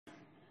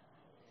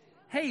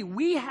Hey,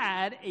 we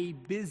had a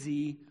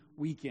busy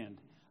weekend.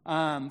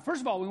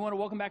 First of all, we want to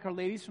welcome back our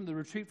ladies from the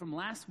retreat from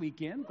last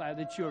weekend. Glad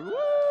that you're,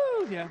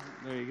 yeah,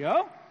 there you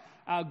go.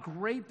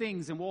 Great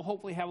things, and we'll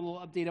hopefully have a little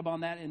update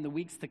about that in the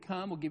weeks to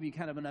come. We'll give you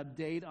kind of an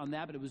update on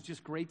that, but it was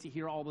just great to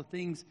hear all the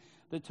things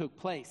that took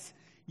place.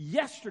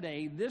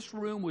 Yesterday, this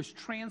room was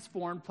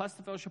transformed, plus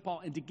the fellowship hall,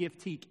 into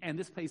Giftique, and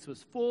this place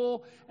was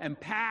full and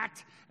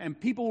packed, and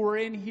people were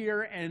in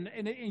here, and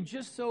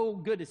just so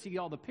good to see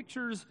all the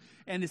pictures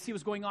and to see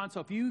what's going on. So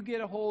if you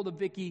get a hold of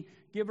Vicki,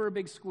 give her a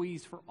big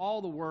squeeze for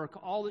all the work,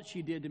 all that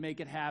she did to make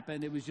it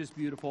happen. It was just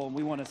beautiful, and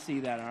we want to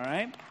see that, all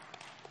right?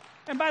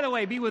 And by the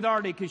way, be with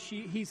Artie, because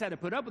he's had to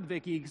put up with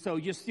Vicki, so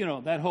just, how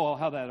that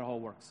whole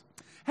works.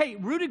 Hey,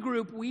 Rooted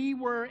Group, we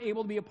were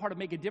able to be a part of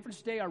Make a Difference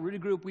today. Our Rooted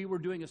Group, we were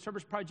doing a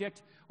service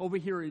project over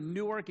here in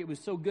Newark. It was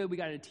so good. We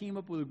got to team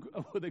up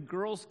with a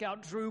Girl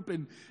Scout troop,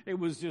 and it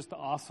was just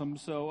awesome.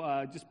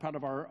 So just proud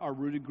of our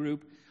Rooted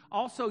Group.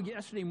 Also,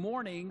 yesterday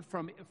morning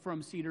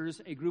from Cedars,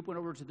 a group went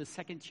over to the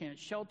Second Chance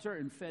Shelter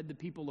and fed the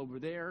people over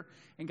there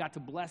and got to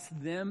bless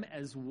them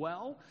as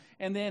well.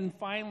 And then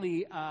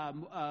finally,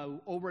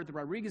 over at the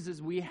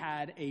Rodriguez's, we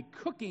had a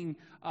cooking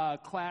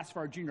class for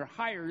our junior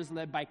hires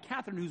led by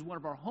Catherine, who's one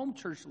of our home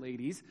church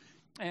ladies.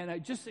 And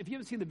if you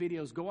haven't seen the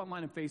videos, go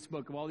online on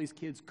Facebook of all these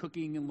kids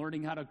cooking and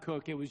learning how to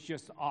cook. It was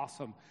just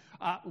awesome.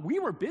 We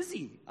were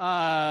busy.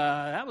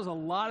 That was a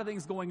lot of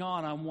things going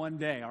on one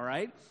day, all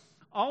right?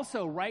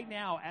 Also, right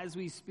now, as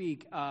we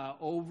speak,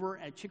 over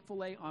at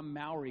Chick-fil-A on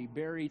Maury,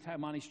 Barry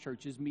Taimani's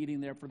church is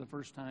meeting there for the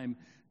first time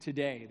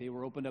today. They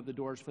were opened up the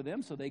doors for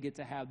them, so they get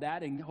to have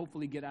that and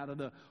hopefully get out of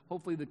the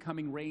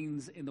coming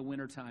rains in the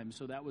wintertime.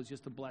 So that was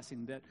just a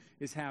blessing that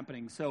is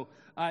happening. So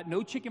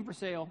no chicken for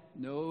sale,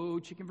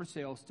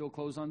 still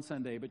closed on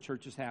Sunday, but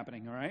church is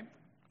happening, all right?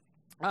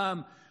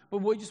 But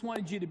we just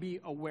wanted you to be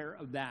aware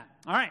of that.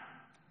 All right,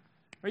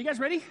 are you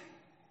guys ready?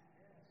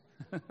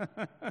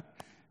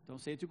 Don't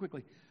say it too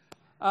quickly.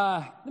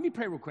 Let me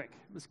pray real quick.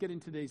 Let's get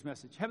into today's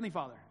message. Heavenly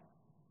Father,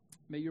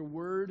 may your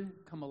word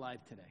come alive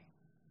today.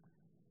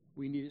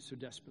 We need it so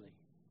desperately.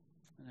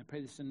 And I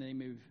pray this in the name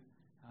of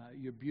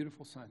your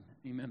beautiful Son.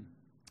 Amen.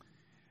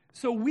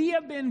 So we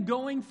have been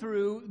going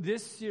through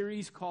this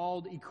series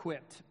called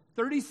Equipped.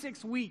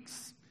 36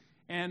 weeks.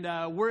 And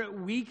we're at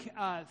week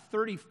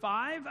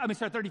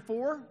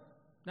 34.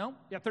 No?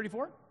 Yeah,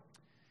 34.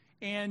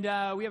 And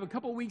we have a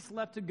couple weeks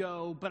left to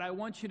go, but I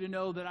want you to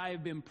know that I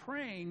have been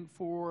praying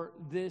for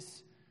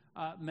this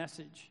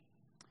message.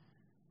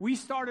 We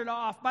started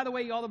off, by the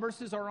way, all the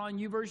verses are on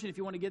YouVersion. If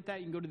you want to get that,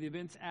 you can go to the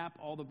events app.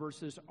 All the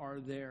verses are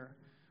there.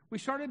 We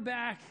started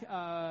back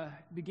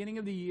beginning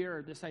of the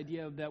year, this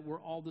idea of that we're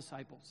all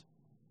disciples.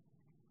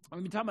 I'm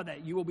going to be talking about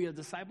that. You will be a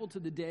disciple to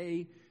the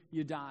day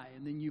you die,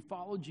 and then you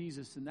follow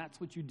Jesus, and that's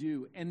what you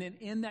do. And then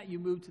in that, you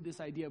move to this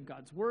idea of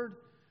God's word,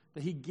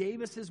 that he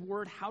gave us his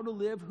word, how to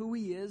live, who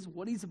he is,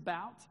 what he's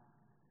about.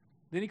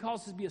 Then he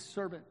calls us to be a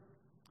servant,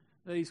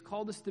 that he's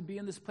called us to be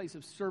in this place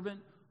of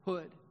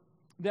servanthood,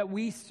 that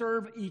we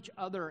serve each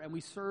other and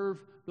we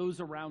serve those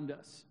around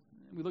us.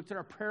 And we looked at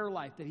our prayer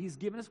life, that he's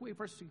given us a way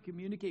for us to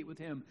communicate with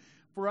him,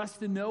 for us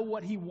to know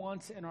what he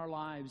wants in our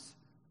lives.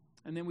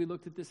 And then we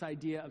looked at this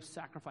idea of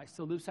sacrifice,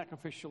 to live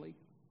sacrificially.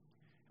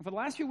 And for the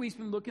last few weeks,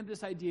 we've been looking at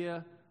this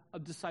idea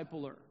of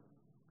discipler.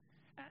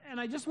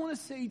 And I just want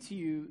to say to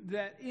you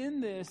that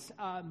in this,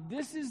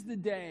 this is the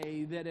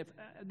day that if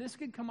this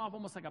could come off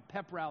almost like a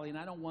pep rally, and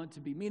I don't want it to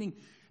be, meaning,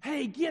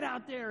 hey, get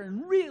out there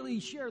and really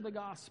share the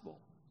gospel.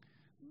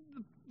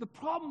 The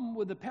problem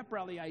with the pep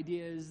rally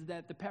idea is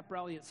that the pep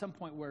rally at some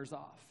point wears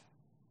off.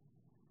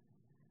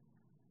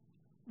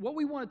 What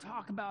we want to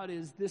talk about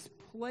is this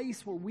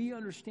place where we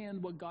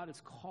understand what God has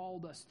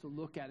called us to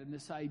look at and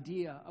this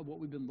idea of what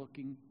we've been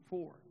looking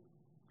for.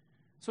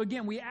 So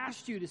again, we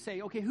asked you to say,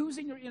 okay, who's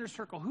in your inner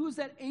circle? Who's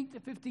that 8 to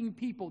 15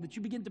 people that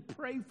you begin to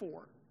pray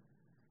for?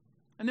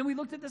 And then we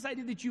looked at this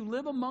idea that you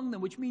live among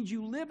them, which means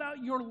you live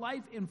out your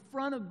life in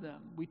front of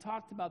them. We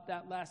talked about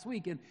that last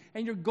week. And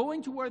you're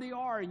going to where they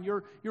are, and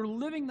you're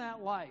living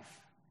that life.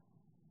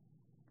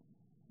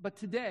 But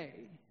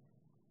today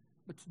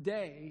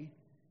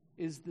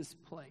is this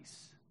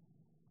place.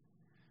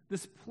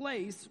 This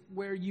place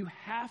where you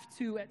have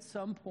to, at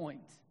some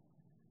point,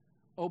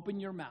 open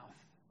your mouth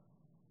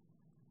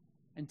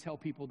and tell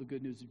people the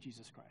good news of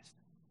Jesus Christ.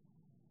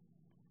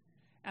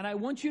 And I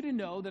want you to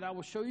know that I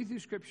will show you through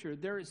Scripture,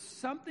 there is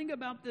something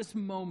about this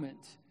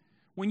moment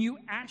when you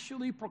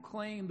actually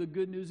proclaim the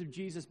good news of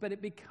Jesus, but it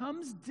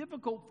becomes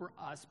difficult for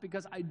us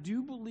because I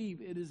do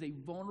believe it is a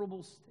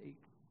vulnerable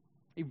state,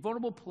 a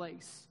vulnerable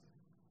place,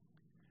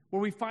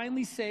 where we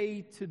finally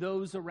say to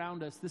those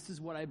around us, this is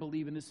what I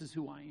believe and this is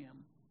who I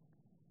am.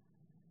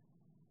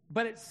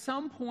 But at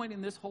some point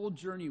in this whole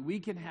journey, we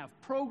can have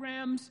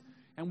programs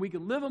and we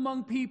can live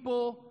among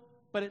people,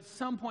 but at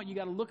some point you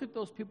got to look at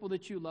those people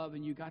that you love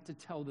and you got to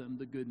tell them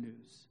the good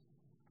news.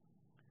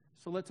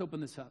 So let's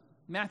open this up.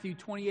 Matthew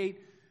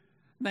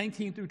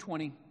 28:19 through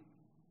 20.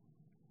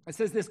 It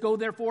says this, go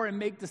therefore and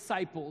make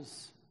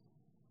disciples.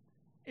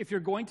 If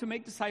you're going to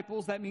make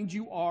disciples, that means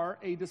you are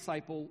a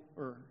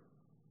discipler.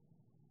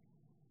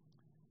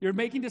 You're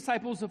making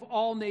disciples of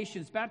all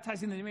nations,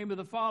 baptizing in the name of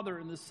the Father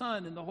and the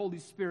Son and the Holy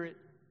Spirit,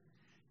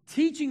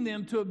 teaching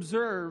them to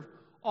observe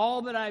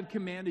all that I've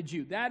commanded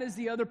you. That is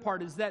the other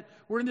part, is that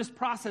we're in this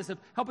process of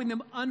helping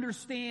them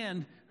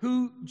understand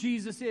who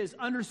Jesus is,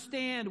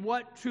 understand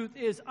what truth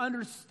is,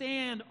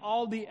 understand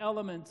all the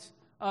elements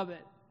of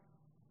it.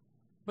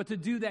 But to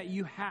do that,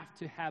 you have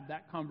to have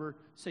that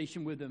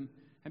conversation with them.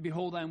 And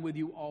behold, I'm with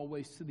you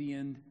always to the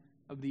end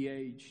of the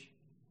age.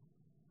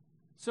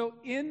 So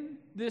in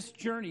this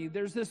journey,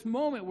 there's this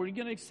moment where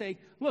you're going to say,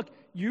 look,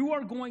 you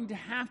are going to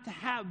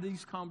have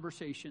these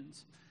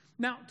conversations.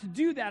 Now, to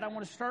do that, I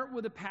want to start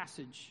with a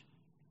passage.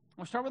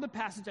 I want to start with a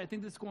passage I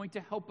think that's going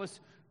to help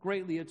us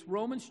greatly. It's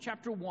Romans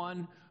chapter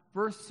 1,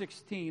 verse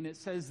 16. It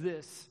says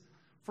this,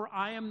 "For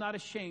I am not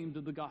ashamed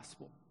of the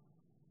gospel."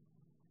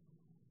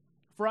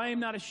 For I am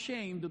not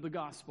ashamed of the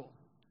gospel.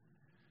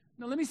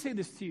 Now, let me say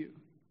this to you.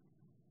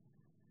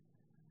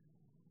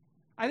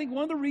 I think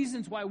one of the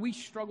reasons why we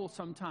struggle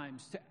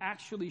sometimes to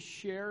actually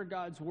share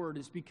God's word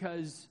is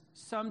because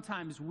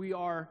sometimes we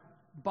are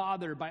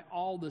bothered by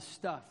all the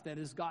stuff that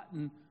has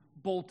gotten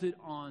bolted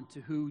on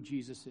to who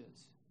Jesus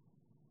is.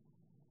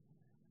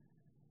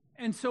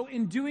 And so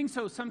in doing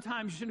so,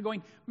 sometimes you're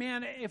going,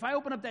 man, if I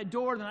open up that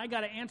door, then I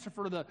got to answer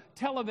for the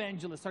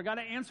televangelist. I got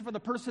to answer for the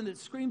person that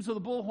screams with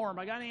a bullhorn.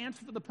 I got to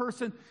answer for the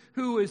person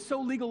who is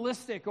so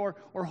legalistic or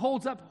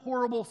holds up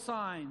horrible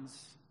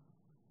signs.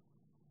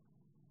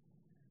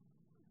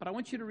 But I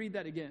want you to read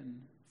that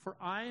again. For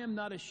I am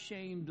not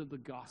ashamed of the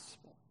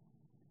gospel.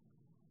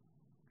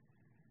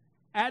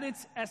 At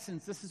its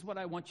essence, this is what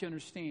I want you to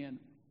understand.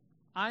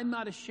 I'm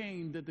not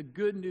ashamed that the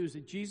good news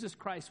that Jesus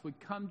Christ would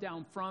come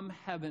down from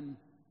heaven,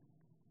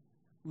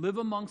 live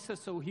amongst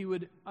us so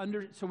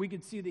we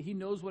could see that he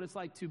knows what it's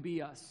like to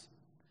be us.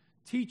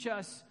 Teach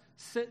us,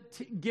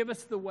 give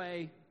us the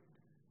way,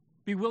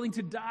 be willing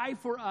to die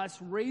for us,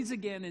 raise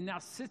again, and now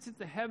sits at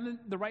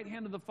the right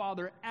hand of the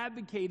Father,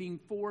 advocating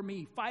for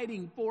me,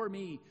 fighting for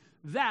me.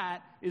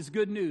 That is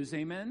good news,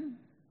 amen?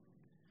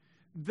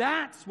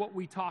 That's what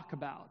we talk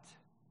about.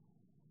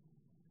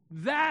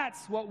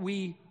 That's what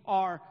we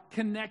are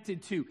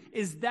connected to.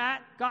 Is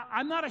that God?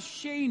 I'm not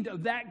ashamed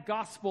of that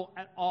gospel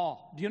at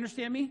all. Do you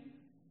understand me?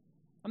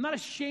 I'm not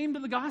ashamed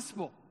of the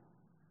gospel.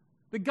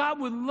 That God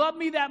would love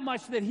me that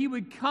much that he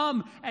would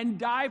come and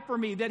die for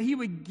me, that he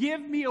would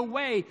give me a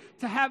way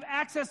to have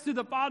access to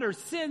the Father.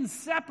 Sin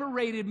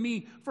separated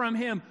me from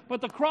him, but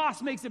the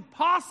cross makes it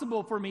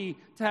possible for me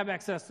to have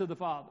access to the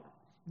Father.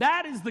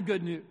 That is the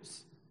good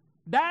news.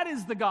 That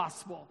is the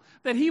gospel.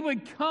 That he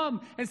would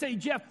come and say,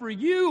 Jeff, for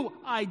you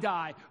I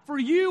die. For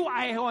you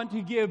I want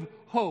to give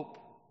hope.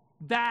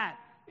 That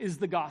is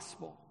the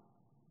gospel.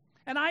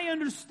 And I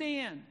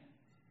understand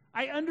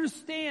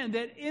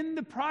that in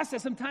the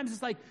process, sometimes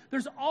it's like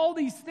there's all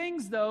these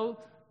things, though,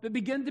 that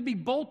begin to be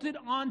bolted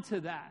onto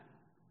that.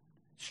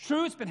 It's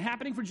true, it's been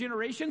happening for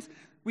generations.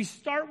 We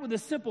start with a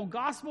simple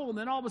gospel, and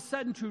then all of a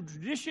sudden, through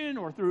tradition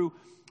or through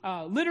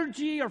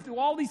liturgy or through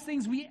all these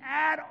things, we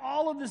add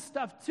all of this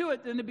stuff to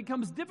it, and it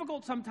becomes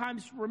difficult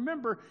sometimes to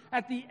remember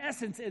at the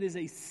essence, it is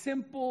a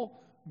simple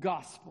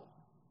gospel.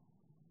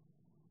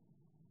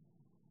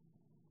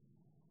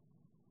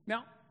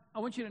 Now, I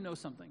want you to know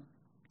something.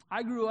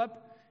 I grew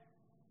up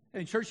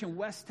in a church in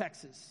West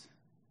Texas.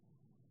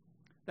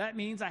 That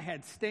means I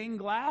had stained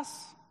glass,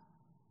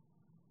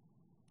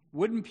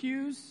 wooden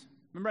pews.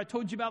 Remember I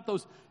told you about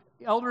those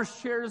elders'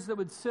 chairs that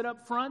would sit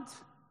up front?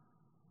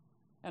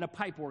 And a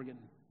pipe organ.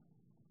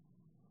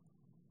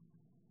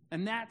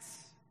 And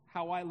that's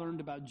how I learned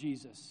about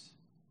Jesus.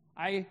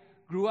 I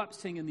grew up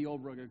singing the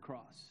Old Rugged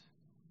Cross.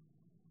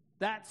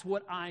 That's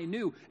what I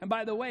knew. And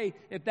by the way,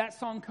 if that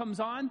song comes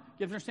on, you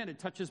have to understand it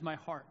touches my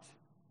heart.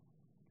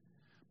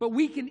 But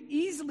we can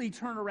easily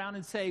turn around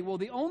and say, well,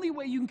 the only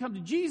way you can come to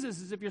Jesus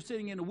is if you're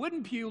sitting in a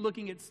wooden pew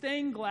looking at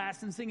stained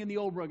glass and singing the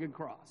Old Rugged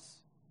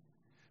Cross.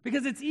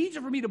 Because it's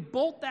easier for me to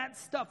bolt that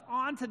stuff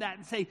onto that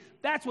and say,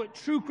 that's what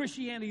true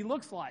Christianity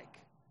looks like.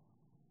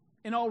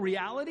 In all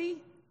reality,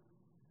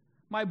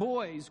 my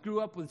boys grew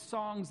up with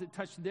songs that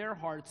touched their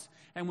hearts,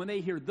 and when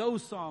they hear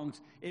those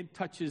songs, it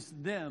touches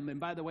them.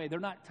 And by the way, they're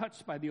not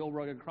touched by the Old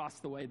Rugged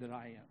Cross the way that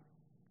I am.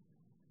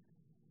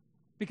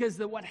 Because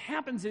what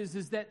happens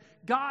is that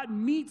God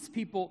meets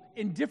people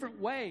in different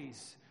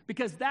ways,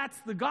 because that's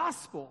the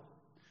gospel.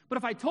 But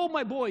if I told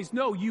my boys,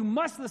 no, you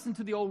must listen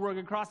to the Old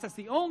Rugged Cross, that's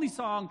the only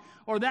song,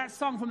 or that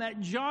song from that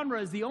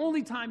genre is the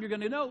only time you're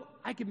going to know,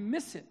 I could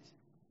miss it.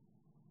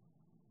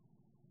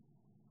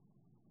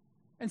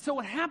 And so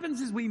what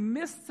happens is we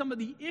miss some of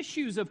the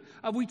issues of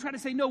we try to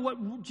say, no,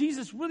 what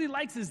Jesus really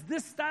likes is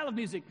this style of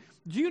music.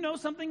 Do you know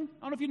something? I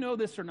don't know if you know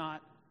this or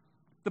not.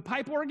 The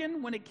pipe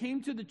organ, when it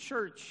came to the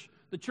church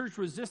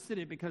resisted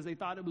it because they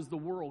thought it was the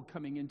world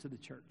coming into the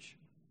church.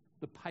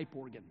 The pipe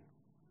organ.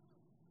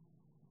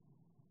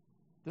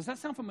 Does that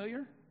sound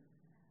familiar?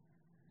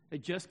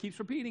 It just keeps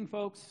repeating,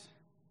 folks.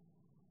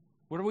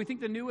 What do we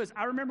think the new is?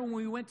 I remember when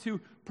we went to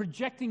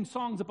projecting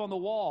songs up on the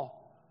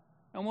wall.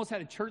 I almost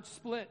had a church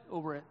split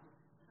over it.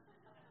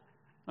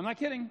 I'm not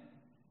kidding.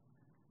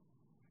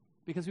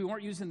 Because we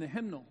weren't using the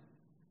hymnal.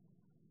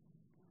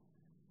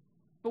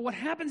 But what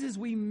happens is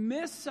we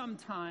miss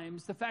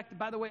sometimes the fact that,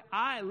 by the way,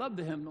 I love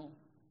the hymnal.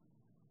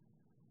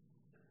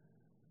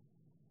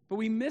 But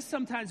we miss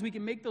sometimes we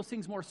can make those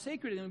things more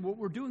sacred, and what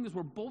we're doing is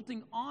we're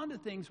bolting onto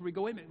things where we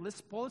go, wait a minute, let's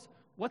suppose,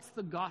 what's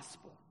the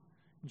gospel?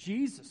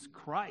 Jesus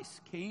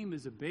Christ came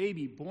as a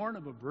baby, born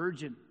of a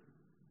virgin,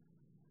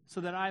 so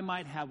that I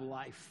might have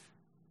life.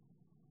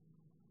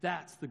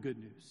 That's the good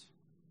news.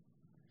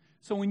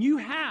 So when you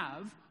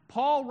have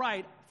Paul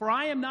write, "For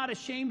I am not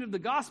ashamed of the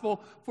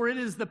gospel, for it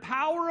is the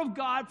power of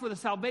God for the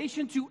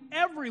salvation to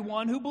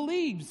everyone who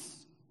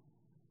believes."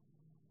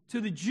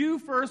 To the Jew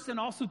first and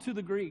also to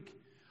the Greek.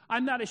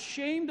 I'm not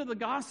ashamed of the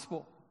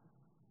gospel.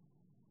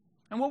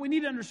 And what we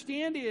need to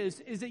understand is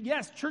that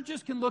yes,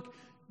 churches can look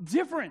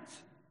different.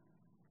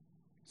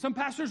 Some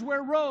pastors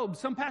wear robes,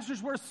 some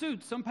pastors wear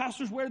suits, some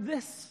pastors wear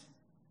this.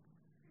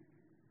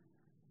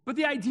 But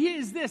the idea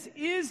is this: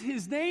 is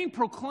his name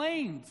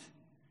proclaimed?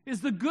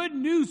 Is the good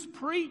news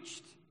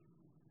preached?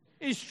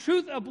 Is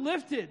truth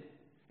uplifted?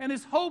 And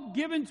is hope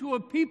given to a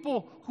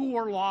people who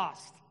are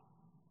lost?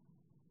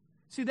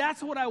 See,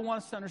 that's what I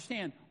want us to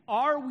understand.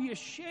 Are we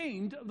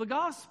ashamed of the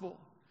gospel?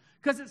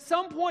 Because at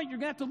some point you're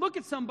going to have to look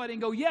at somebody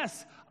and go,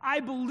 yes,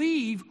 I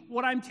believe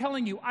what I'm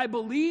telling you. I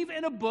believe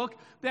in a book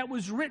that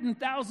was written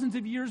thousands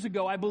of years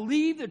ago. I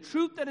believe the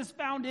truth that is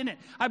found in it.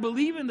 I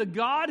believe in the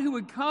God who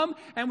would come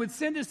and would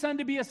send his son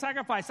to be a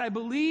sacrifice. I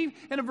believe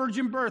in a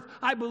virgin birth.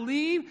 I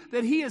believe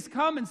that he has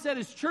come and set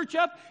his church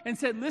up and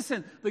said,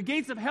 listen, the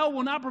gates of hell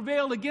will not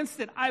prevail against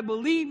it. I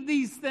believe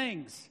these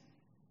things.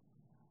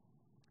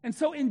 And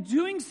so in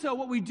doing so,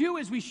 what we do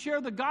is we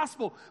share the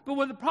gospel. But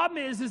what the problem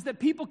is that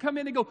people come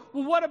in and go,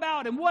 well, what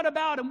about, and what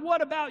about, and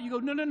what about? You go,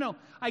 no,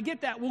 I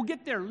get that. We'll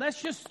get there.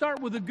 Let's just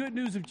start with the good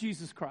news of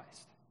Jesus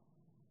Christ.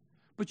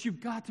 But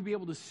you've got to be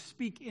able to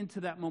speak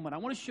into that moment. I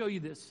want to show you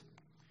this.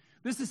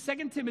 This is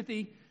 2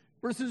 Timothy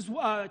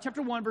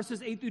chapter 1,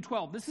 verses 8 through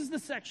 12. This is the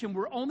section.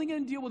 We're only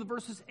going to deal with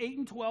verses 8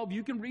 and 12.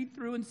 You can read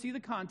through and see the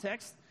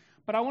context.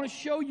 But I want to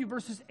show you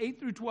verses 8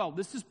 through 12.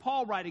 This is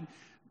Paul writing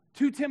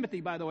to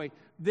Timothy, by the way.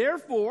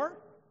 Therefore,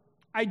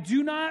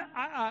 do not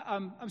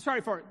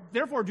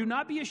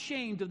be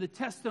ashamed of the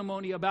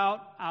testimony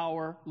about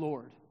our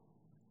Lord.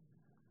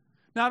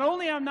 Not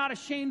only am I not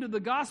ashamed of the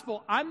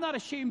gospel, I'm not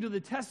ashamed of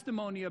the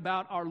testimony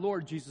about our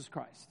Lord Jesus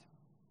Christ.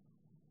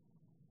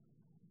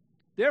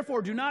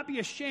 Therefore, do not be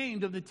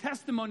ashamed of the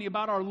testimony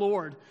about our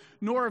Lord,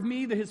 nor of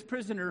me, his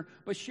prisoner,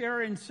 but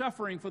share in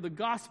suffering for the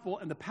gospel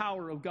and the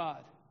power of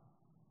God.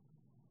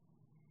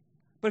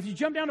 But if you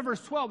jump down to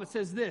verse 12, it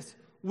says this: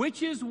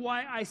 which is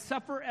why I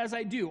suffer as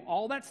I do.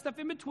 All that stuff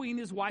in between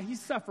is why he's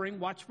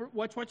suffering. Watch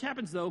what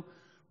happens, though.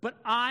 But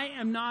I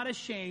am not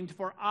ashamed,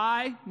 for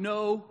I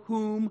know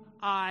whom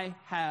I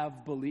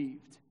have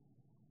believed.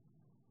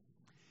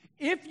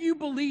 If you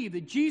believe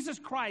that Jesus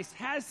Christ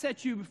has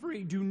set you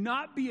free, do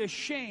not be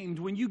ashamed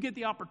when you get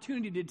the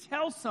opportunity to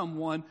tell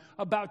someone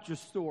about your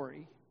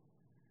story.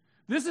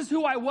 This is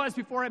who I was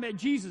before I met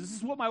Jesus. This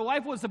is what my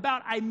life was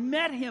about. I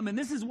met him, and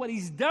this is what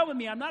he's done with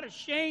me. I'm not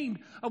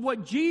ashamed of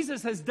what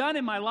Jesus has done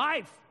in my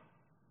life.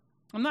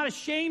 I'm not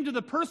ashamed of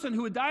the person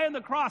who would die on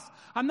the cross.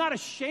 I'm not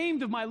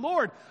ashamed of my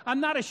Lord.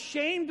 I'm not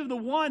ashamed of the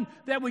one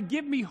that would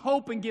give me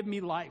hope and give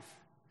me life.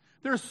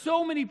 There are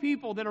so many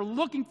people that are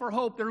looking for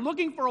hope. They're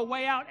looking for a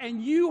way out,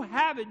 and you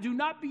have it. Do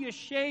not be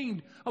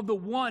ashamed of the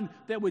one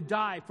that would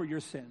die for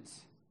your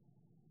sins.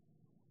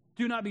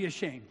 Do not be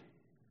ashamed.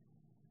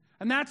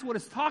 And that's what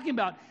it's talking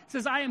about. It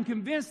says, I am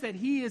convinced that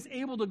he is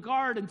able to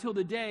guard until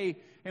the day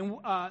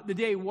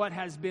what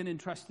has been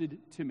entrusted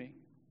to me.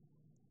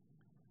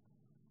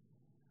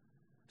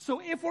 So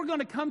if we're going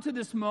to come to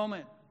this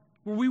moment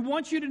where we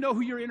want you to know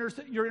who your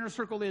inner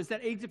circle is,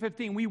 that 8 to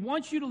 15, we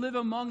want you to live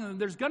among them,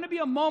 there's going to be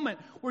a moment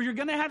where you're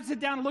going to have to sit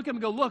down and look at them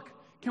and go, look,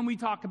 can we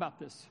talk about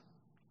this?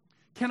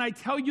 Can I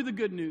tell you the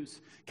good news?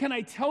 Can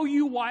I tell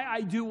you why I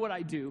do what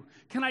I do?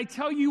 Can I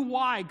tell you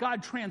why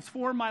God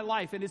transformed my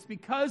life? And it's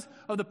because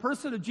of the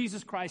person of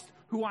Jesus Christ,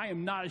 who I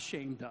am not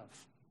ashamed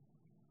of.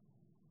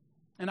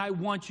 And I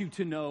want you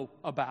to know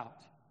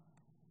about.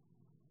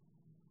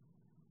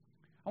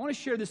 I want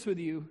to share this with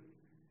you.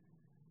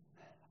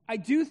 I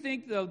do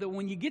think, though, that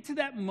when you get to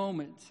that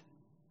moment,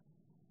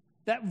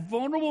 that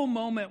vulnerable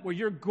moment where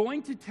you're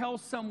going to tell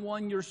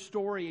someone your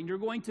story and you're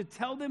going to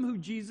tell them who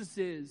Jesus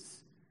is,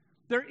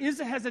 there is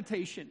a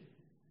hesitation,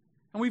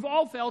 and we've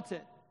all felt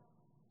it.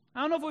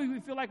 I don't know if we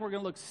feel like we're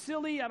going to look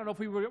silly. I don't know if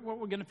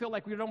we're going to feel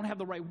like we don't have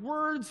the right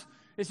words.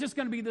 It's just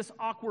going to be this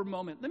awkward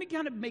moment. Let me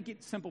kind of make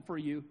it simple for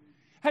you.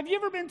 Have you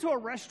ever been to a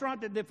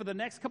restaurant that for the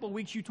next couple of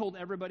weeks you told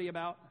everybody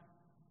about?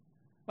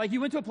 Like you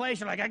went to a place,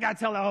 you're like, I got to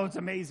tell them, oh, it's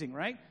amazing,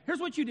 right? Here's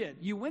what you did.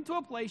 You went to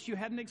a place, you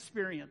had an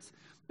experience.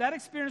 That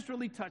experience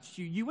really touched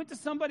you. You went to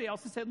somebody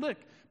else and said, look,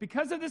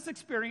 because of this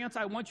experience,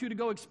 I want you to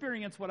go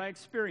experience what I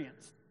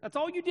experienced. That's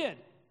all you did.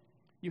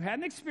 You had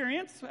an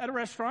experience at a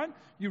restaurant.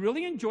 You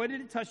really enjoyed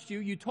it. It touched you.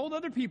 You told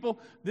other people,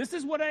 this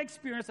is what I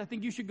experienced. I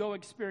think you should go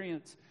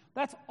experience.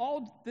 That's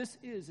all this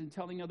is in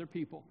telling other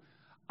people.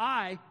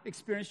 I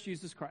experienced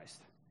Jesus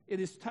Christ. It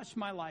has touched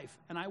my life,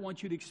 and I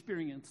want you to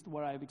experience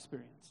what I have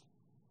experienced.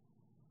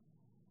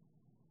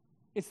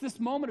 It's this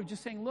moment of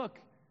just saying, look,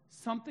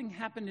 something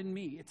happened in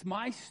me. It's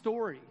my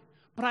story,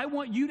 but I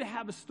want you to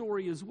have a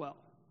story as well.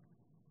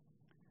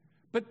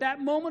 But that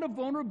moment of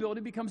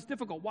vulnerability becomes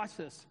difficult. Watch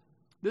this.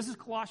 This is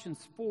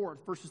Colossians 4,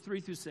 verses 3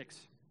 through 6.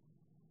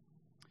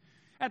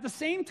 At the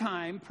same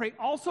time, pray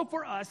also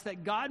for us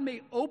that God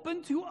may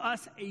open to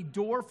us a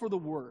door for the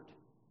word.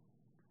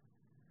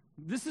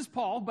 This is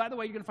Paul. By the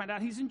way, you're going to find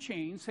out he's in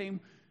chains, saying,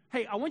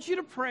 hey, I want you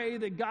to pray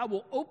that God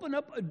will open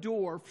up a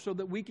door so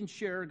that we can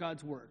share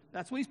God's word.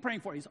 That's what he's praying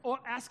for. He's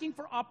asking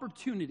for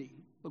opportunity.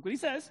 Look what he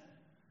says.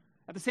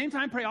 At the same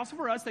time, pray also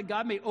for us that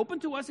God may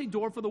open to us a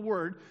door for the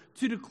word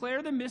to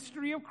declare the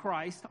mystery of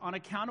Christ, on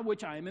account of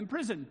which I am in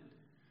prison.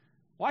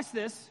 Watch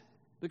this.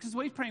 This is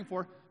what he's praying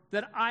for.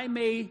 That I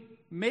may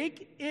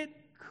make it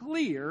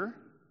clear,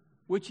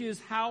 which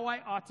is how I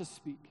ought to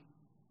speak.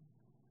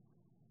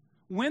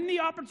 When the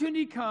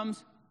opportunity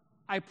comes,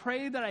 I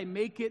pray that I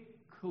make it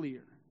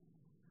clear.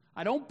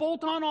 I don't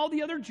bolt on all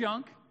the other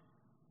junk.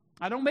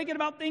 I don't make it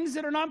about things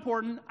that are not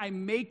important. I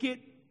make it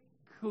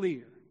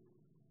clear.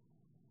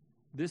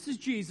 This is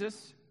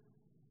Jesus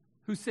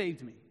who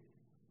saved me,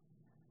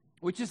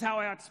 which is how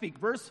I ought to speak.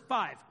 Verse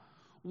 5,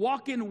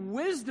 walk in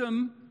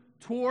wisdom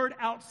toward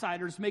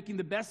outsiders, making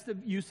the best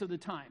use of the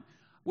time.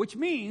 Which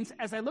means,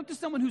 as I look to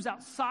someone who's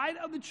outside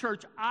of the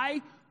church,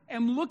 I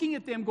am looking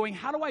at them going,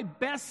 how do I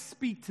best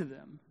speak to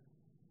them?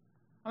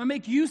 I'm going to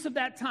make use of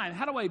that time.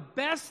 How do I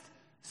best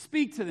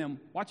speak to them?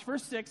 Watch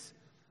verse 6.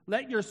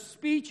 Let your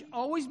speech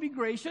always be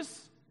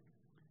gracious,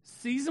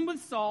 seasoned with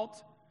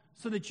salt,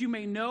 so that you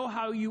may know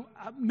how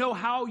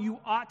you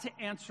ought to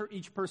answer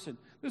each person.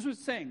 This is what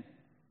he's saying.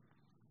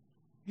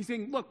 He's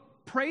saying, look,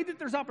 pray that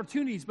there's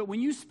opportunities, but when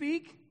you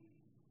speak,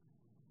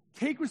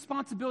 take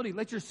responsibility.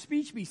 Let your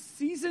speech be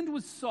seasoned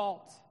with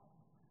salt.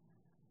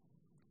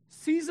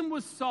 Seasoned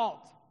with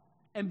salt,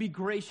 and be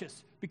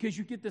gracious, because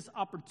you get this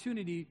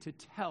opportunity to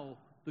tell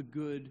the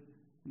good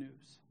news.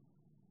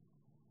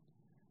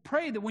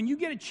 Pray that when you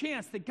get a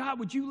chance, that God,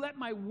 would you let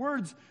my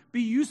words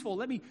be useful?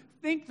 Let me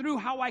think through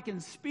how I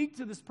can speak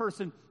to this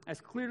person as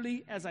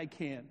clearly as I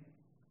can.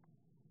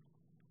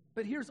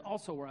 But here's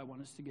also where I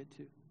want us to get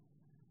to.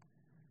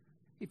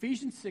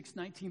 Ephesians 6,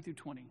 19 through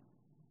 20.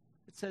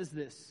 It says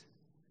this.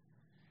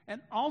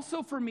 And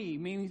also for me,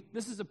 meaning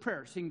this is a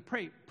prayer, saying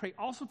pray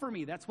also for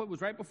me. That's what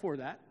was right before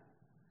that.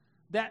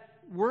 That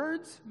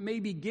words may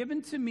be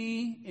given to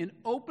me in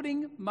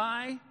opening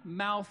my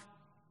mouth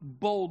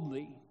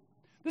boldly.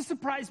 This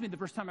surprised me the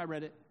first time I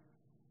read it.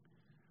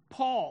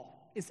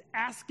 Paul is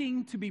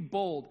asking to be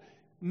bold.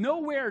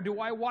 Nowhere do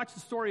I watch the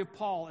story of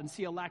Paul and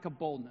see a lack of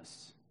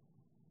boldness.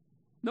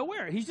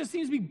 Nowhere. He just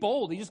seems to be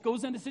bold. He just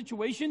goes into a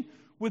situation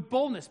with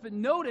boldness. But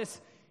notice,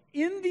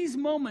 in these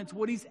moments,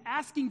 what he's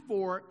asking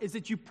for is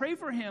that you pray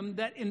for him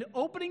that in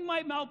opening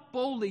my mouth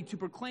boldly to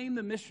proclaim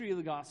the mystery of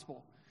the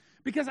gospel.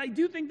 Because I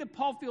do think that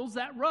Paul feels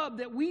that rub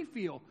that we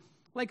feel.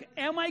 Like,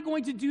 am I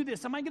going to do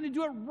this? Am I going to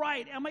do it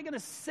right? Am I going to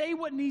say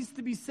what needs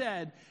to be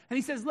said? And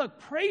he says, look,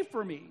 pray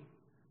for me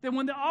that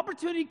when the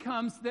opportunity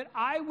comes that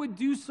I would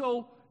do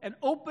so and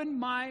open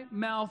my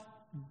mouth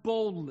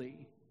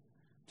boldly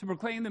to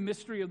proclaim the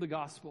mystery of the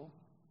gospel,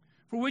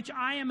 for which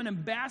I am an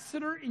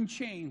ambassador in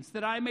chains,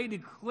 that I may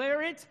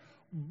declare it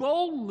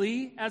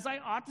boldly as I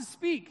ought to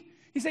speak.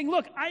 He's saying,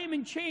 look, I am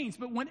in chains,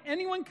 but when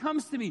anyone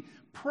comes to me,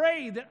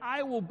 pray that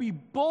I will be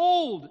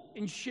bold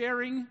in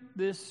sharing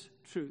this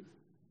truth.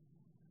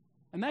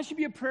 And that should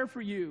be a prayer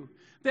for you,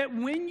 that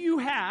when you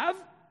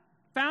have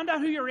found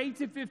out who your 8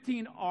 to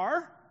 15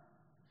 are,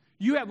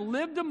 you have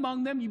lived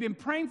among them, you've been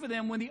praying for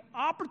them, when the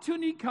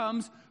opportunity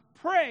comes,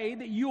 pray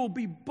that you will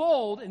be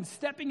bold in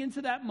stepping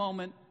into that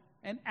moment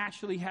and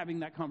actually having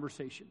that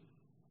conversation.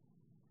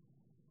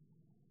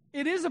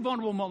 It is a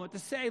vulnerable moment to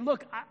say,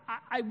 look,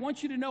 I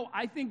want you to know,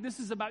 I think this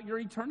is about your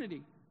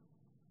eternity.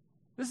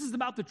 This is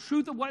about the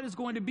truth of what is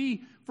going to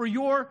be for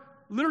your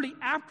literally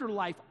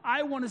afterlife.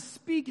 I want to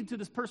speak into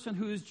this person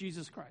who is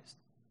Jesus Christ.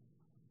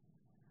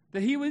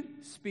 That he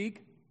would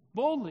speak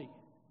boldly.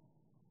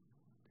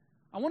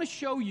 I want to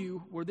show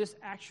you where this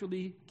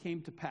actually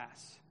came to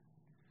pass.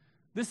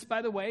 This,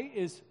 by the way,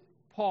 is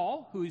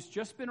Paul, who has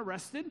just been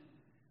arrested.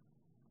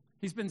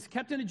 He's been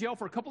kept in a jail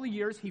for a couple of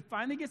years. He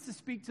finally gets to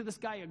speak to this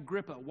guy,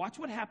 Agrippa. Watch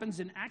what happens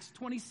in Acts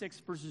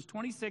 26, verses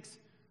 26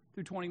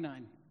 through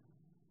 29.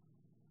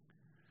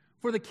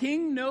 For the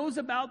king knows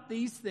about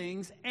these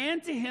things,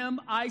 and to him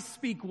I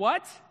speak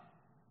what?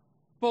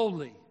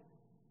 Boldly.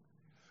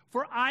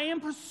 For I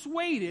am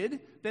persuaded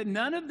that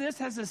none of this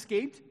has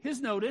escaped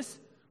his notice,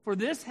 for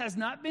this has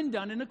not been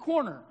done in a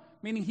corner.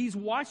 Meaning he's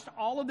watched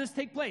all of this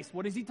take place.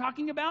 What is he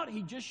talking about?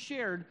 He just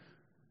shared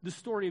the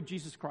story of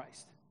Jesus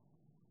Christ.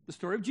 The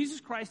story of Jesus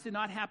Christ did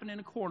not happen in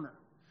a corner.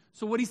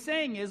 So what he's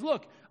saying is,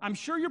 look, I'm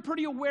sure you're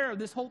pretty aware of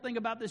this whole thing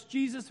about this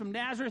Jesus from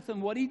Nazareth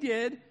and what he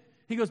did.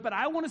 He goes, but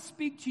I want to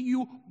speak to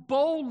you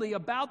boldly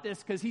about this,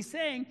 because he's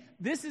saying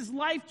this is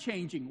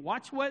life-changing.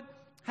 Watch what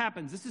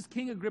happens. This is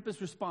King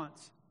Agrippa's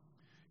response.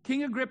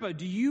 King Agrippa,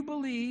 do you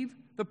believe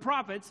the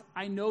prophets?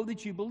 I know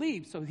that you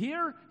believe. So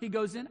here he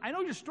goes in. I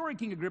know your story,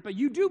 King Agrippa.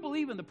 You do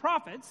believe in the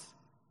prophets.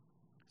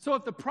 So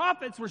if the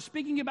prophets were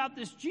speaking about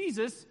this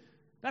Jesus,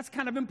 that's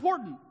kind of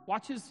important.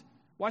 Watch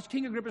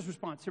King Agrippa's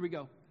response. Here we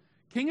go.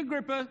 King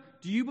Agrippa,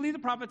 do you believe the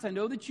prophets? I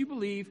know that you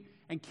believe.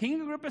 And King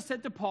Agrippa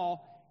said to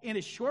Paul, in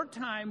a short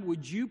time,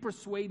 would you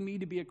persuade me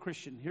to be a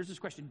Christian? Here's this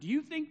question. Do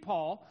you think,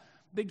 Paul,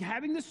 that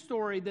having this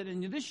story, that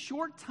in this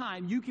short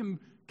time you can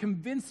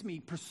convince me,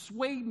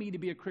 persuade me to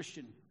be a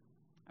Christian?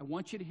 I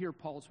want you to hear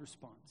Paul's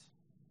response.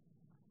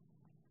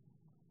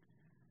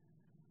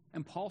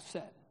 And Paul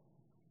said,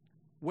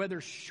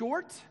 whether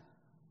short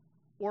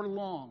or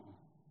long,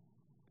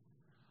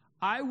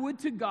 I would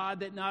to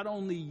God that not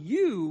only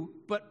you,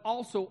 but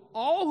also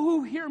all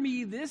who hear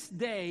me this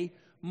day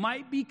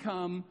might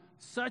become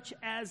such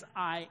as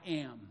I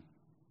am.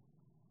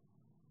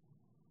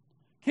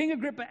 King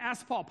Agrippa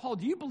asked Paul,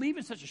 do you believe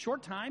in such a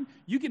short time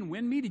you can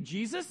win me to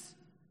Jesus?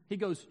 He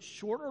goes,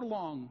 short or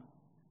long,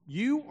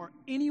 you or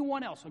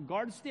anyone else, a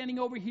guard standing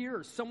over here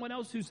or someone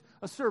else who's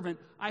a servant,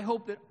 I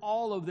hope that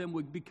all of them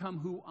would become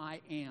who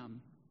I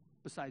am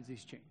besides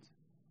these chains.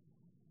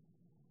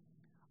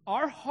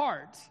 Our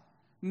heart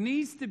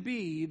needs to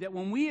be that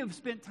when we have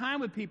spent time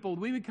with people,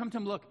 we would come to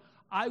them, look,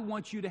 I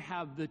want you to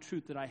have the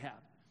truth that I have.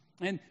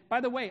 And by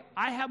the way,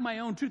 I have my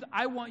own truth.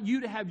 I want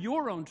you to have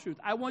your own truth.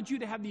 I want you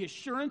to have the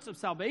assurance of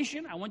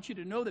salvation. I want you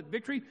to know that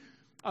victory,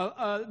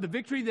 the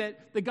victory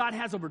that God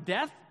has over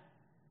death,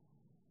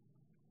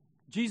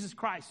 Jesus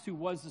Christ, who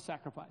was the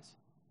sacrifice.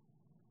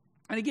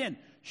 And again,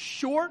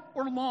 short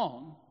or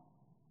long,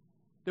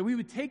 that we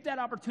would take that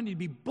opportunity to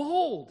be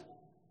bold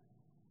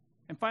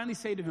and finally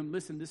say to him,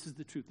 listen, this is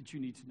the truth that you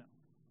need to know.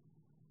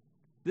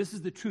 This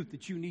is the truth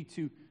that you need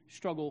to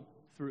struggle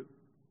through.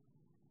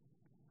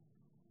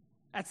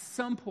 At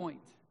some point,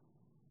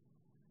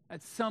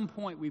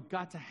 we've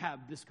got to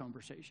have this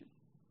conversation.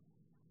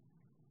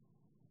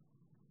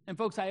 And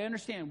folks, I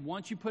understand,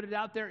 once you put it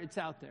out there, it's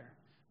out there.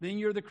 Then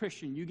you're the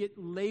Christian. You get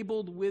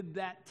labeled with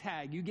that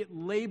tag. You get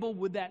labeled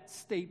with that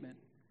statement.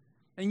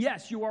 And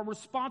yes, you are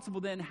responsible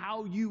then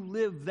how you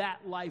live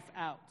that life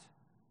out.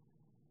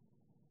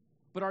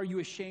 But are you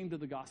ashamed of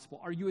the gospel?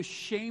 Are you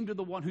ashamed of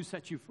the one who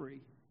set you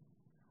free?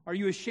 Are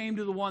you ashamed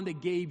of the one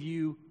that gave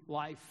you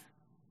life?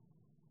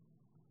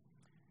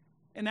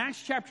 In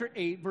Acts chapter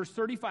 8, verse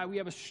 35, we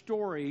have a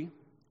story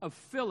of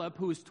Philip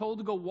who is told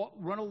to go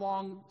run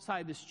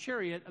alongside this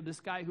chariot of this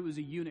guy who is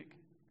a eunuch.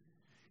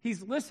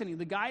 He's listening.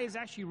 The guy is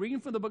actually reading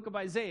from the book of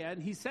Isaiah,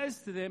 and he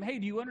says to them, hey,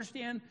 do you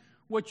understand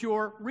what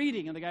you're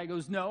reading? And the guy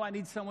goes, no, I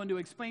need someone to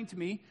explain to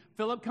me.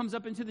 Philip comes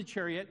up into the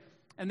chariot,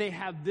 and they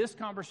have this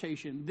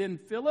conversation. Then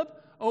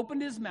Philip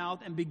opened his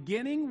mouth, and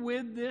beginning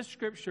with this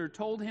scripture,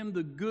 told him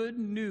the good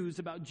news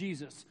about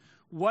Jesus.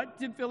 What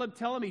did Philip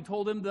tell him? He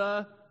told him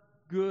the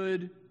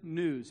good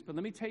news. But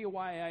let me tell you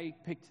why I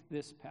picked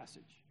this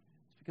passage.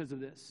 It's because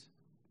of this.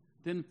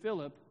 Then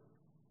Philip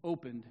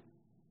opened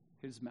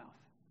his mouth.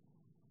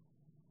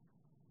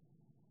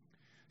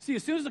 See,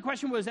 as soon as the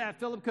question was asked,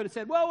 Philip could have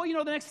said, well,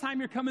 the next time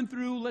you're coming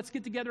through, let's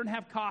get together and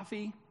have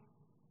coffee.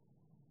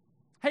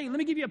 Hey, let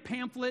me give you a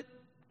pamphlet.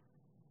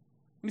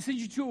 Let me send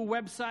you to a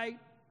website.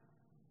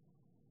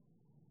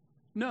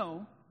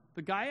 No,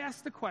 the guy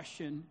asked the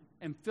question,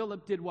 and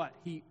Philip did what?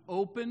 He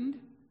opened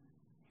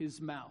his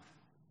mouth.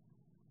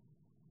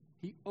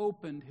 He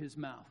opened his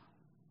mouth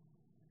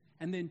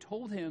and then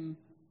told him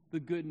the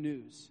good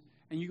news.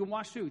 And you can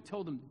watch through. He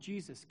told him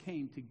Jesus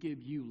came to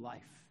give you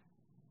life.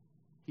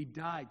 He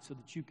died so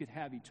that you could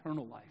have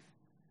eternal life.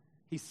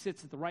 He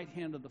sits at the right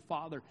hand of the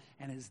Father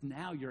and is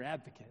now your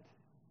advocate.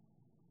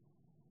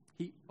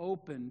 He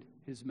opened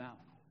his mouth.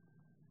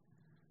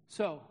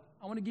 So,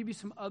 I want to give you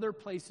some other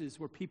places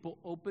where people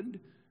opened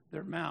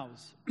their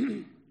mouths.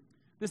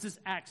 This is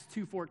Acts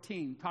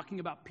 2:14, talking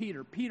about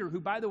Peter. Peter, who,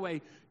 by the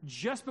way,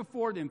 just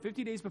before them,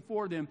 50 days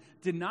before them,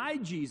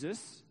 denied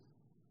Jesus,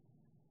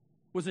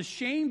 was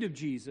ashamed of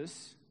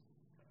Jesus,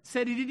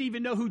 said he didn't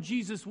even know who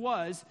Jesus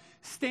was,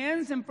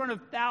 stands in front of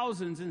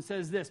thousands and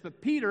says this.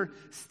 But Peter,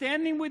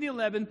 standing with the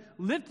 11,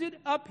 lifted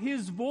up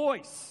his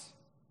voice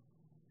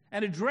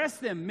and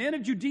addressed them, men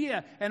of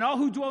Judea and all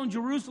who dwell in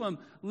Jerusalem,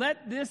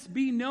 let this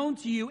be known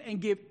to you and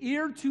give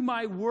ear to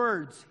my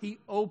words. He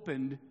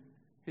opened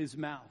his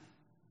mouth.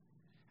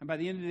 And by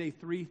the end of the day,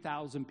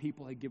 3,000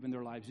 people had given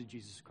their lives to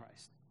Jesus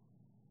Christ.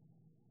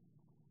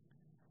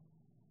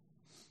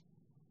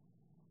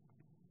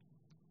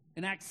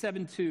 In Acts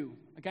 7:2,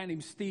 a guy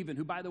named Stephen,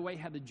 who, by the way,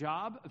 had the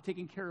job of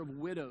taking care of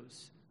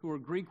widows, who were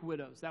Greek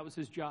widows. That was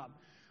his job.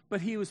 But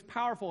he was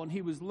powerful and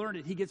he was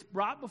learned. He gets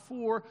brought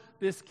before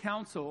this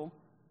council,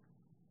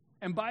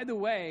 and by the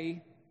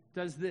way,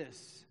 does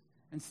this.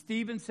 And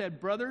Stephen said,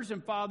 brothers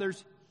and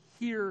fathers,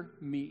 hear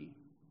me.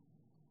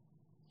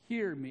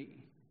 Hear me.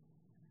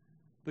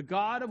 The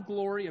God of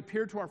glory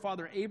appeared to our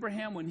father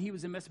Abraham when he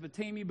was in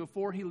Mesopotamia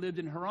before he lived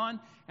in Haran.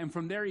 And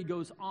from there he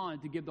goes on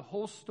to give the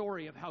whole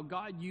story of how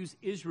God used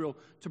Israel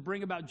to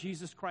bring about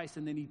Jesus Christ.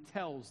 And then he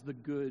tells the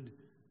good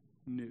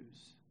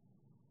news.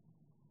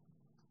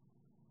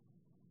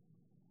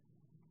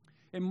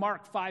 In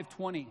Mark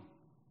 5:20,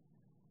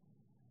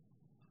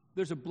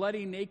 there's a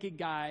bloody, naked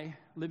guy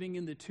living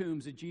in the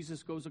tombs that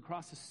Jesus goes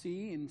across the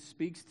sea and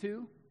speaks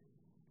to.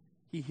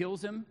 He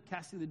heals him,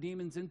 casting the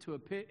demons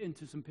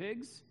into some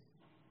pigs.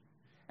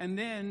 And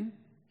then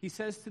he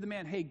says to the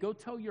man, hey, go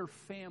tell your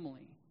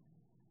family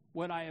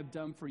what I have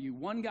done for you.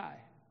 One guy.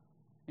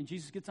 And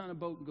Jesus gets on a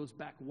boat and goes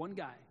back. One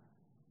guy.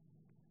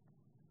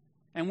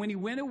 And when he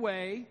went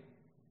away,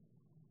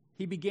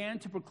 he began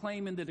to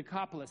proclaim in the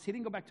Decapolis. He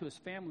didn't go back to his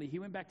family. He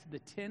went back to the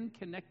 10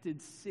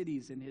 connected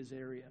cities in his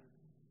area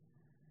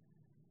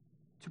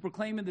to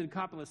proclaim in the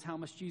Decapolis how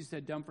much Jesus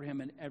had done for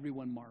him, and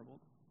everyone marveled.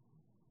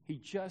 He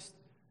just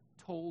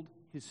told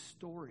his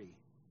story.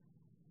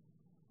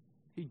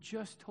 He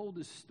just told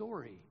his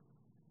story.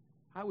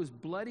 I was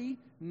bloody,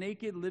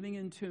 naked, living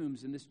in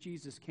tombs, and this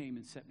Jesus came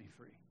and set me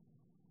free.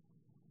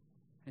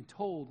 And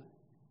told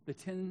the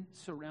 10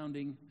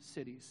 surrounding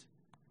cities.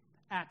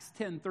 Acts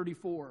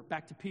 10:34,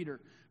 back to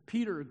Peter.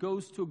 Peter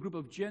goes to a group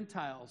of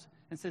Gentiles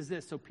and says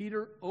this. So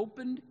Peter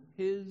opened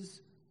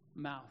his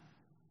mouth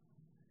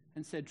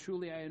and said,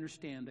 truly I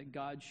understand that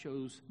God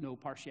shows no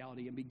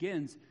partiality, and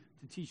begins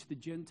to teach the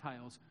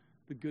Gentiles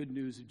the good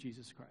news of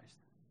Jesus Christ.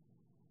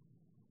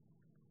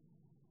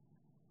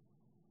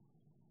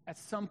 At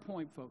some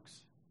point,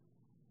 folks,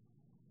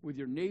 with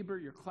your neighbor,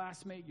 your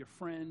classmate, your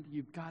friend,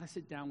 you've got to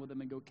sit down with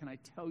them and go, can I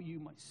tell you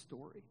my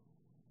story?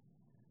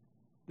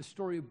 The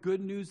story of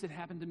good news that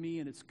happened to me,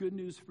 and it's good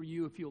news for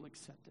you if you'll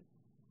accept it.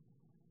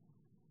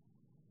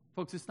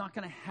 Folks, it's not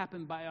going to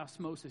happen by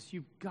osmosis.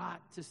 You've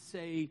got to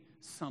say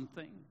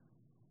something.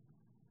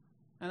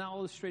 And I'll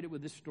illustrate it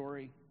with this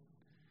story.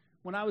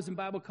 When I was in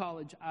Bible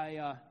college,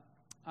 I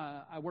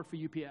worked for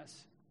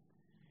UPS.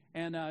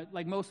 And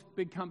like most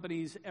big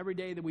companies, every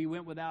day that we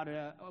went without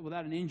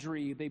an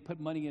injury, they put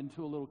money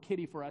into a little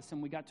kitty for us.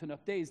 And we got to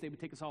enough days, they would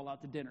take us all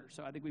out to dinner.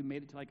 So I think we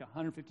made it to like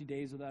 150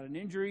 days without an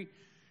injury.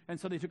 And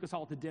so they took us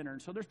all to dinner.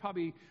 And so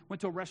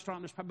went to a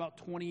restaurant, there's probably about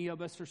 20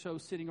 of us or so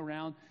sitting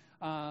around.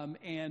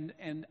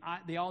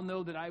 They all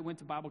know that I went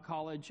to Bible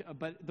college.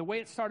 But the way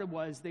it started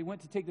was they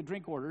went to take the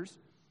drink orders.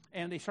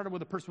 And they started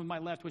with the person with my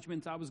left, which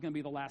means I was going to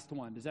be the last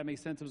one. Does that make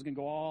sense? I was going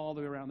to go all the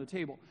way around the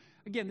table.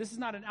 Again, this is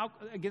not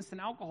against an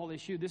alcohol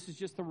issue. This is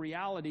just the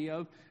reality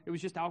of it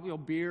was just alcohol,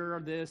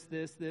 beer,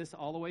 this,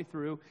 all the way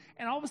through.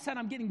 And all of a sudden,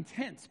 I'm getting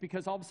tense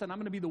because all of a sudden, I'm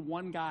going to be the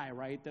one guy,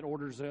 right, that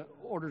orders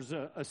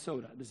a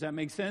soda. Does that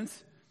make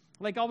sense?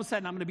 Like all of a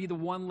sudden, I'm going to be the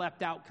one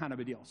left out kind of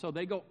a deal. So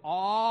they go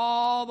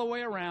all the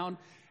way around,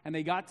 and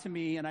they got to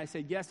me, and I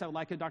said, yes, I would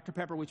like a Dr.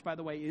 Pepper, which, by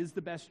the way, is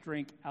the best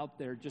drink out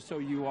there, just so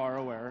you are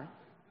aware.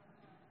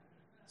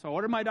 So I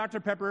ordered my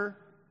Dr. Pepper,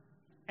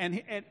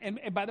 and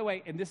by the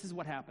way, and this is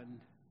what happened.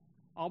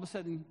 All of a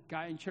sudden,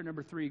 guy in chair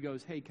number 3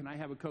 goes, hey, can I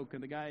have a Coke?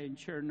 And the guy in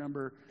chair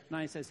number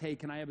 9 says, hey,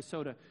 can I have a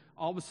soda?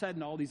 All of a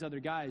sudden, all these other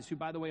guys, who,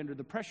 by the way, under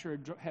the pressure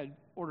had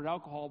ordered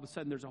alcohol, all of a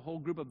sudden, there's a whole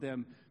group of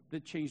them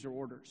that changed their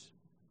orders.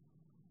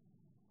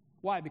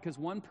 Why? Because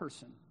one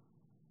person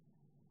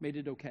made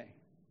it okay.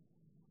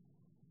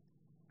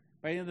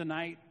 By the end of the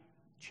night,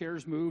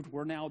 chairs moved.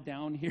 We're now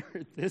down here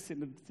at this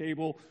end of the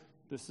table.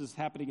 This is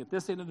happening at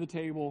this end of the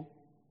table.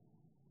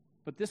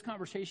 But this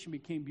conversation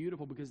became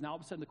beautiful because now all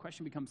of a sudden the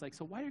question becomes like,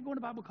 so why are you going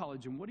to Bible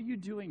college? And what are you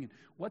doing? And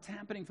what's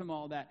happening from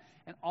all that?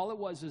 And all it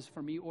was is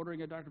for me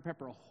ordering a Dr.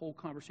 Pepper, a whole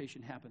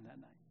conversation happened that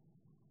night.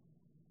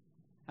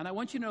 And I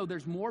want you to know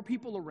there's more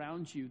people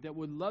around you that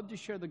would love to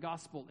share the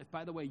gospel. If,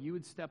 by the way, you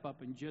would step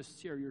up and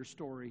just share your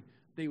story,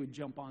 they would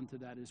jump onto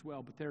that as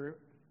well. But they're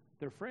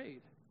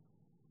afraid.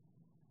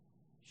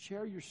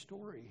 Share your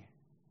story.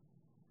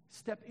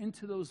 Step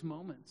into those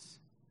moments.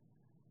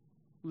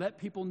 Let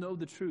people know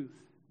the truth.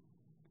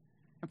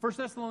 In 1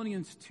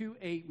 Thessalonians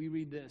 2:8, we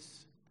read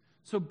this.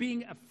 So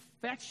being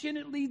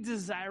affectionately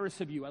desirous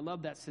of you. I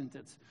love that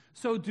sentence.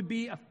 So to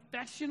be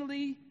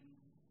affectionately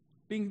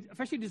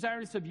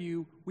desirous of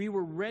you, we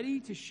were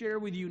ready to share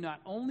with you not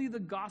only the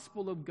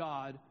gospel of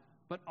God,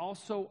 but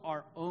also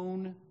our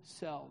own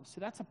selves. So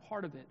that's a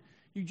part of it.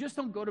 You just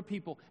don't go to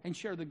people and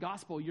share the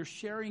gospel. You're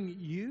sharing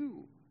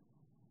you.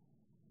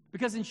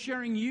 Because in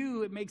sharing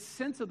you, it makes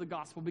sense of the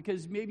gospel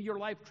because maybe your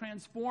life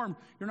transformed.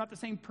 You're not the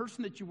same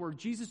person that you were.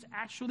 Jesus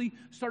actually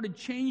started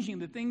changing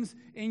the things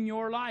in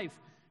your life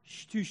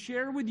to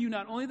share with you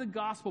not only the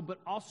gospel, but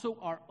also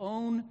our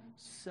own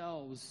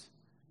selves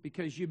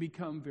because you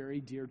become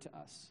very dear to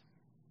us.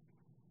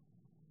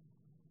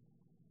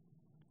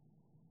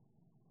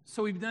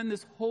 So we've done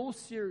this whole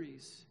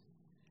series.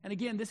 And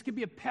again, this could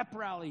be a pep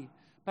rally,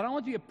 but I don't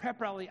want it to be a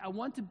pep rally. I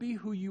want to be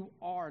who you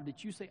are,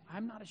 that you say,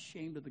 I'm not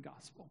ashamed of the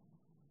gospel.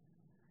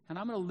 And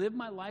I'm going to live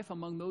my life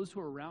among those who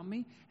are around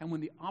me. And when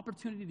the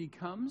opportunity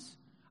comes,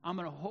 I'm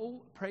going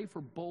to pray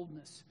for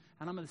boldness.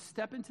 And I'm going to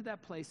step into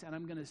that place and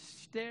I'm going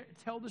to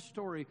tell the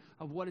story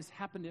of what has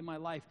happened in my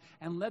life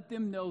and let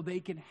them know they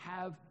can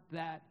have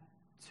that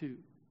too.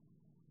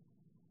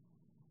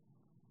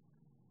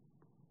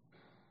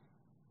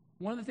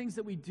 One of the things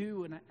that we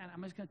do, and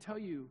I'm just going to tell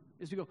you,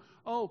 is we go,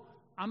 oh,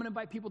 I'm going to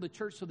invite people to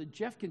church so that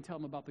Jeff can tell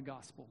them about the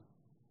gospel.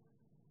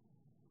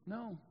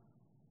 No.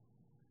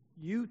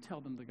 You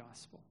tell them the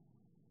gospel.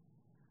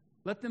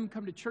 Let them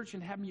come to church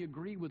and have me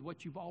agree with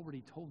what you've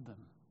already told them.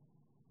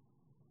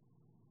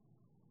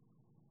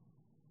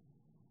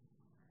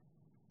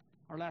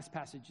 Our last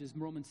passage is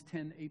Romans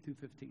 10, 8 through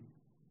 15.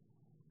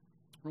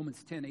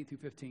 Romans 10, 8 through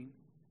 15.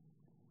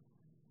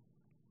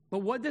 But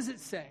what does it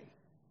say?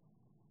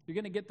 You're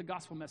going to get the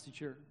gospel message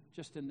here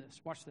just in this.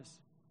 Watch this.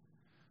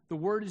 The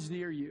word is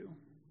near you,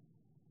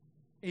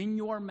 in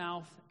your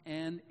mouth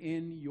and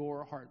in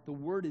your heart. The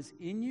word is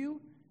in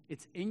you,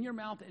 it's in your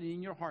mouth and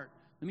in your heart.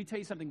 Let me tell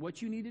you something.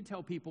 What you need to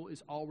tell people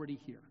is already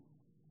here.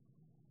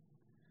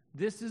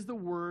 This is the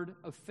word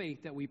of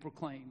faith that we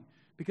proclaim.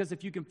 Because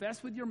if you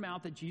confess with your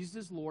mouth that Jesus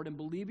is Lord and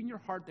believe in your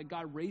heart that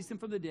God raised him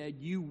from the dead,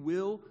 you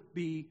will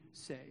be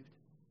saved.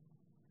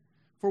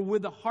 For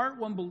with the heart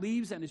one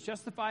believes and is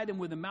justified, and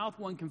with the mouth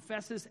one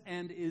confesses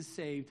and is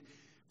saved.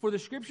 For the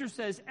scripture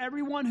says,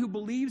 everyone who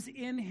believes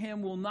in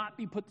him will not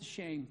be put to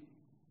shame.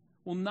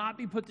 Will not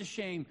be put to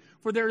shame.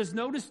 For there is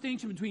no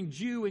distinction between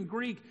Jew and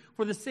Greek.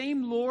 For the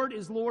same Lord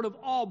is Lord of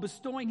all,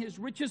 bestowing his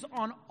riches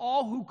on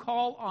all who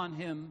call on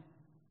him.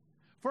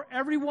 For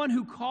everyone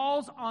who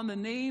calls on the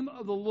name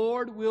of the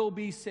Lord will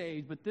be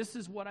saved. But this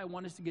is what I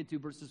want us to get to,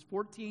 verses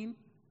 14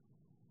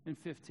 and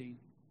 15.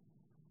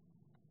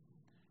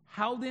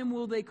 How then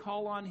will they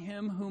call on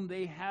him whom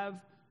they have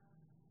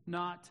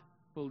not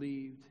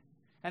believed?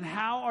 And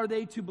how are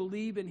they to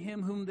believe in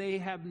him whom they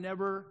have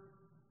never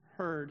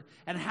heard?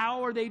 And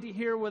how are they to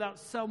hear without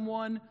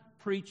someone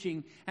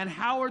preaching? And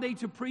how are they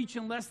to preach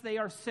unless they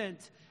are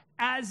sent?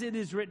 As it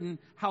is written,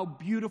 how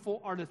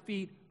beautiful are the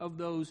feet of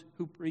those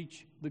who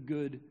preach the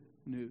good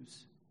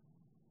news.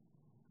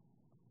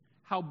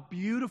 How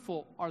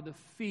beautiful are the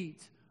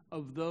feet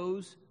of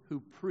those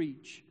who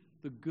preach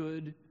the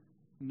good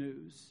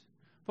news.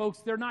 Folks,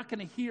 they're not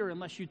going to hear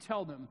unless you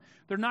tell them.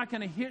 They're not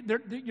going to hear.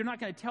 You're not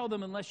going to tell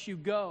them unless you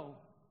go.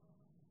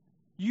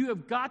 You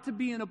have got to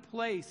be in a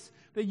place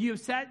that you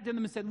have sat to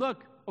them and said,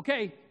 look,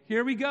 okay,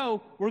 here we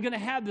go. We're going to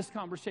have this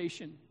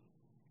conversation.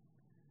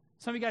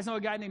 Some of you guys know a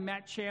guy named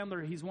Matt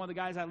Chandler. He's one of the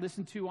guys I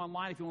listen to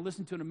online. If you want to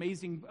listen to an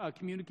amazing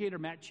communicator,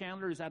 Matt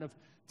Chandler is out of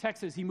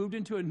Texas. He moved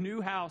into a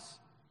new house,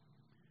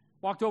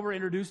 walked over,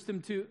 introduced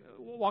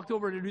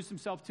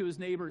himself to his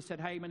neighbor, said,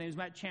 hey, my name is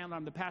Matt Chandler.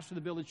 I'm the pastor of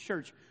the Village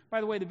Church.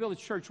 By the way, the Village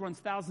Church runs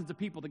thousands of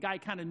people. The guy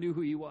kind of knew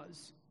who he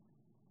was.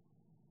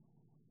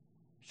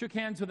 Shook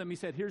hands with him. He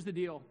said, here's the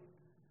deal.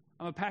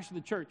 I'm a pastor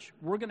of the church.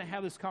 We're going to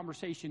have this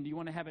conversation. Do you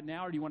want to have it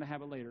now or do you want to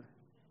have it later?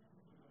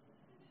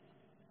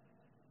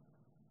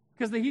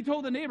 Because he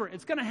told the neighbor,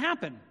 it's going to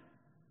happen.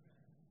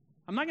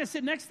 I'm not going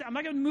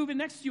to move in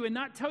next to you and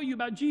not tell you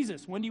about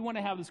Jesus. When do you want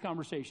to have this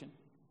conversation?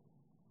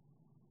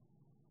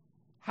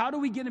 How do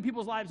we get in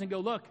people's lives and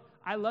go, look,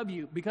 I love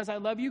you. Because I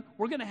love you,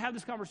 we're going to have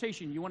this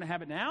conversation. You want to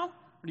have it now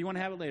or do you want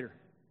to have it later?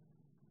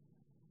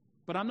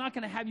 But I'm not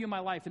going to have you in my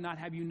life and not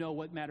have you know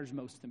what matters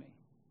most to me.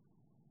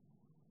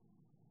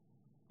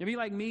 It'd be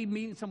like me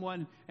meeting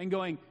someone and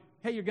going,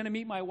 hey, you're going to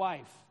meet my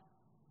wife.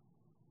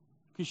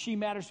 Because she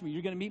matters to me.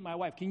 You're going to meet my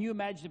wife. Can you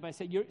imagine if I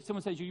said,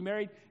 someone says, are you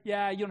married?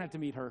 Yeah, you don't have to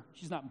meet her.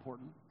 She's not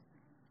important.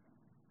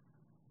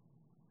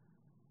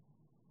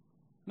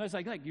 No, it's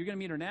like you're going to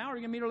meet her now or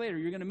you're going to meet her later?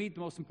 You're going to meet the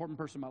most important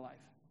person in my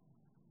life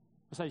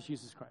besides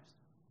Jesus Christ.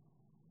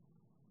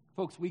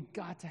 Folks, we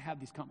got to have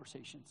these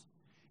conversations.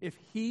 If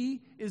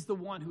he is the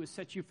one who has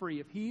set you free,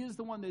 if he is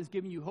the one that has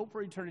given you hope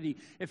for eternity,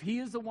 if he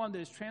is the one that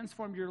has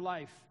transformed your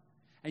life,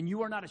 and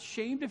you are not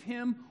ashamed of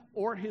him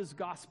or his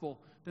gospel,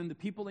 then the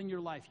people in your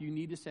life, you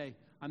need to say,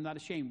 I'm not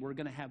ashamed. We're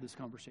going to have this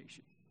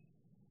conversation.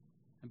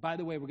 And by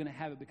the way, we're going to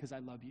have it because I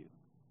love you.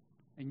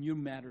 And you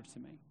matter to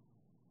me.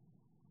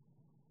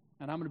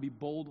 And I'm going to be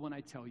bold when I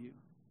tell you,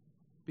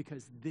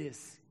 because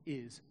this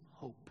is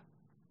hope.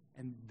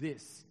 And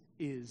this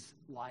is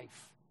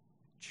life.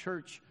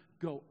 Church,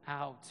 go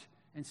out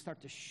and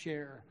start to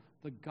share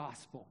the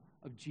gospel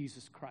of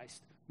Jesus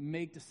Christ.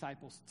 Make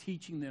disciples,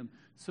 teaching them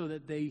so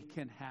that they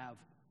can have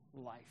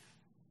life.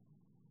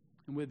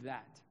 And with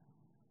that,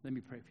 let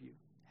me pray for you.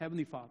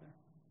 Heavenly Father,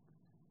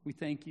 we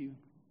thank you.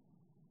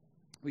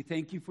 We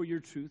thank you for your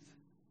truth.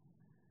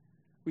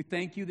 We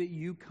thank you that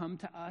you come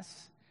to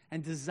us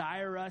and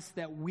desire us,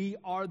 that we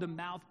are the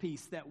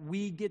mouthpiece, that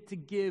we get to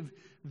give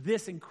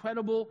this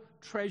incredible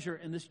treasure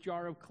in this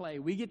jar of clay.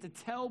 We get to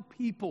tell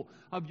people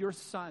of your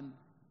Son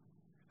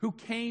who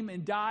came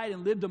and died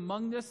and lived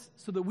among us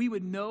so that we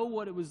would know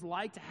what it was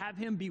like to have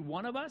him be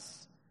one of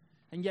us.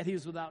 And yet he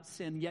was without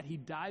sin. Yet he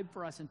died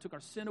for us and took our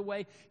sin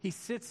away. He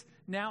sits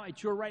now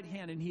at your right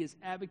hand, and he is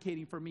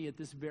advocating for me at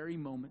this very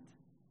moment.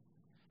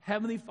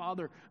 Heavenly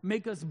Father,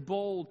 make us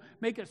bold,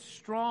 make us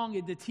strong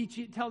in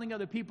telling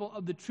other people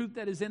of the truth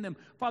that is in them.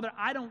 Father,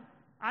 I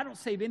don't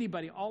save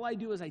anybody. All I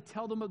do is I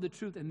tell them of the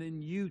truth, and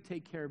then you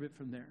take care of it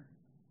from there.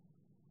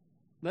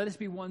 Let us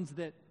be ones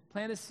that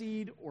plant a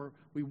seed, or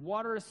we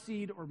water a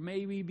seed, or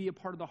maybe be a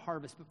part of the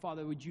harvest. But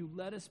Father, would you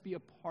let us be a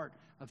part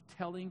of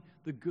telling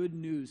the good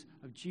news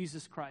of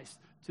Jesus Christ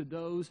to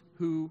those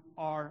who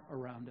are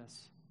around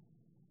us.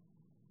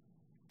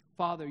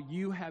 Father,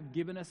 you have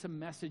given us a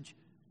message.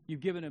 You've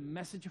given a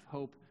message of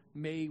hope.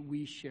 May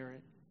we share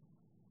it.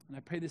 And I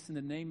pray this in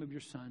the name of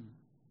your Son.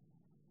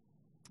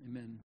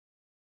 Amen.